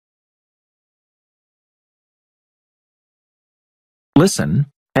Listen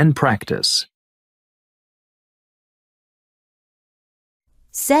and practice.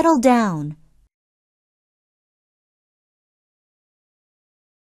 Settle down.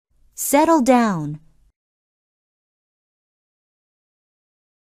 Settle down.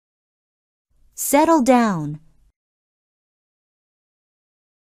 Settle down.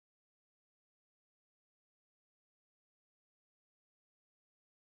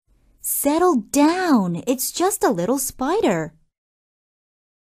 Settle down. It's just a little spider.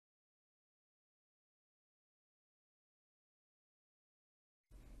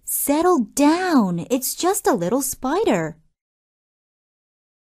 Settle down. It's just a little spider.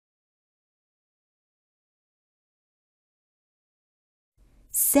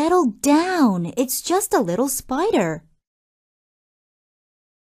 Settle down. It's just a little spider.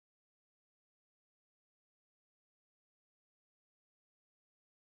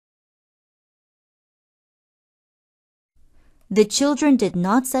 The children did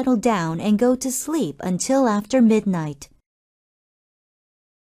not settle down and go to sleep until after midnight.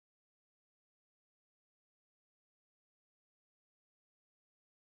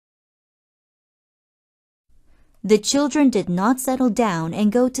 The children did not settle down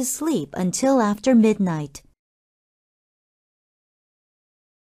and go to sleep until after midnight.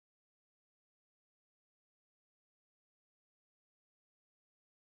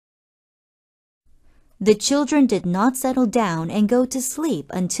 The children did not settle down and go to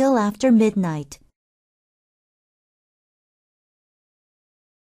sleep until after midnight.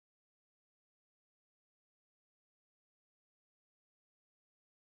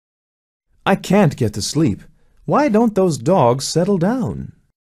 I can't get to sleep. Why don't those dogs settle down?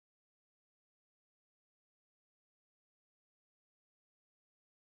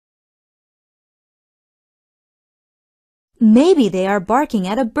 Maybe they are barking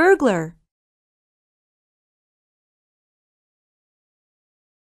at a burglar.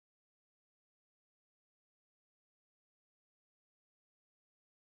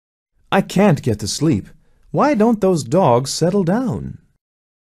 I can't get to sleep. Why don't those dogs settle down?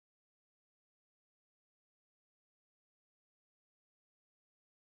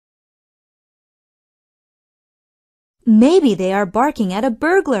 Maybe they are barking at a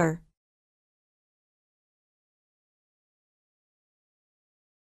burglar.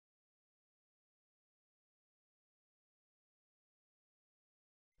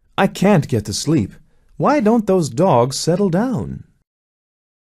 I can't get to sleep. Why don't those dogs settle down?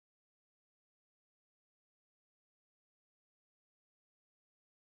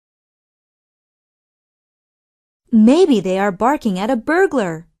 Maybe they are barking at a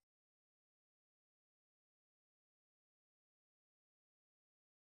burglar.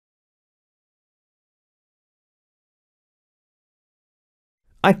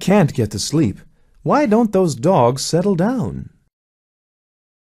 I can't get to sleep. Why don't those dogs settle down?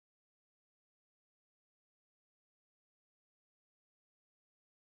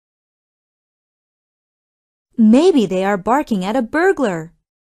 Maybe they are barking at a burglar.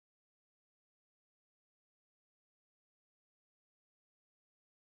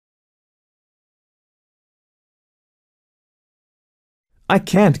 I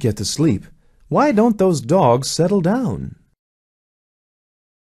can't get to sleep. Why don't those dogs settle down?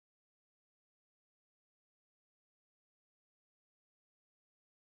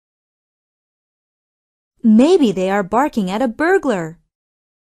 Maybe they are barking at a burglar.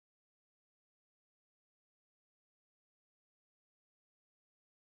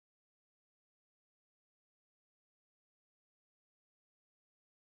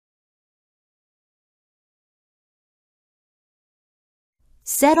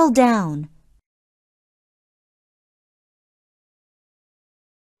 Settle down.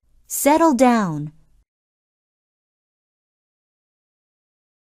 Settle down.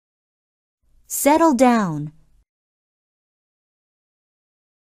 Settle down.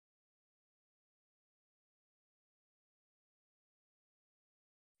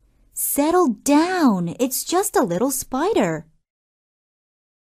 Settle down. It's just a little spider.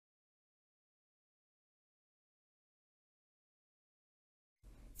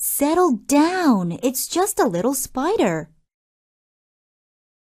 Settle down. It's just a little spider.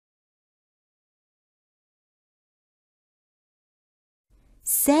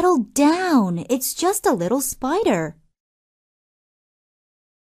 Settle down. It's just a little spider.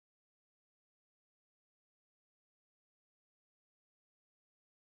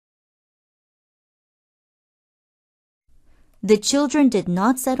 The children did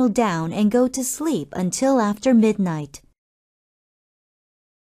not settle down and go to sleep until after midnight.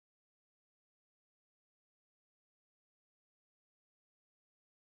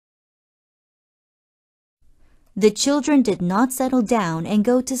 The children did not settle down and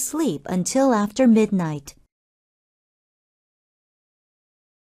go to sleep until after midnight.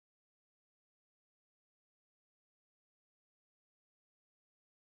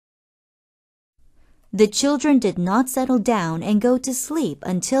 The children did not settle down and go to sleep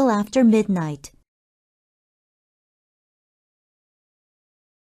until after midnight.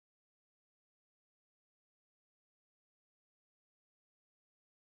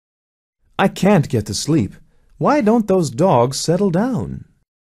 I can't get to sleep. Why don't those dogs settle down?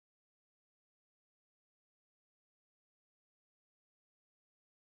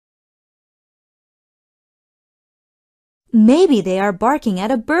 Maybe they are barking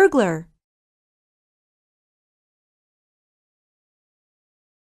at a burglar.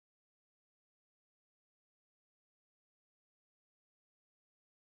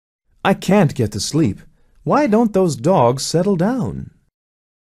 I can't get to sleep. Why don't those dogs settle down?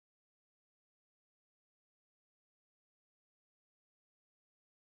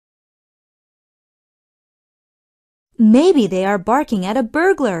 Maybe they are barking at a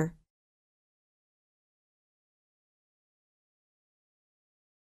burglar.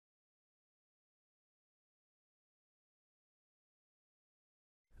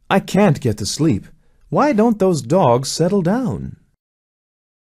 I can't get to sleep. Why don't those dogs settle down?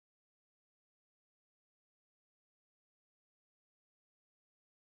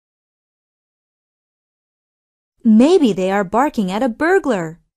 Maybe they are barking at a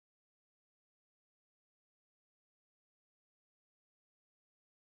burglar.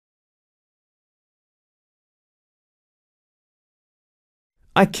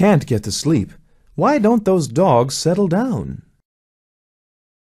 I can't get to sleep. Why don't those dogs settle down?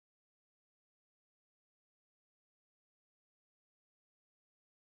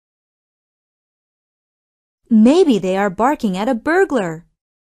 Maybe they are barking at a burglar.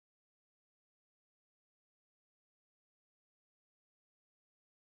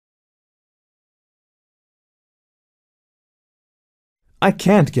 I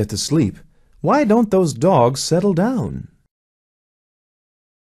can't get to sleep. Why don't those dogs settle down?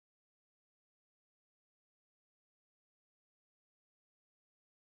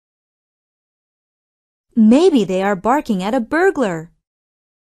 Maybe they are barking at a burglar.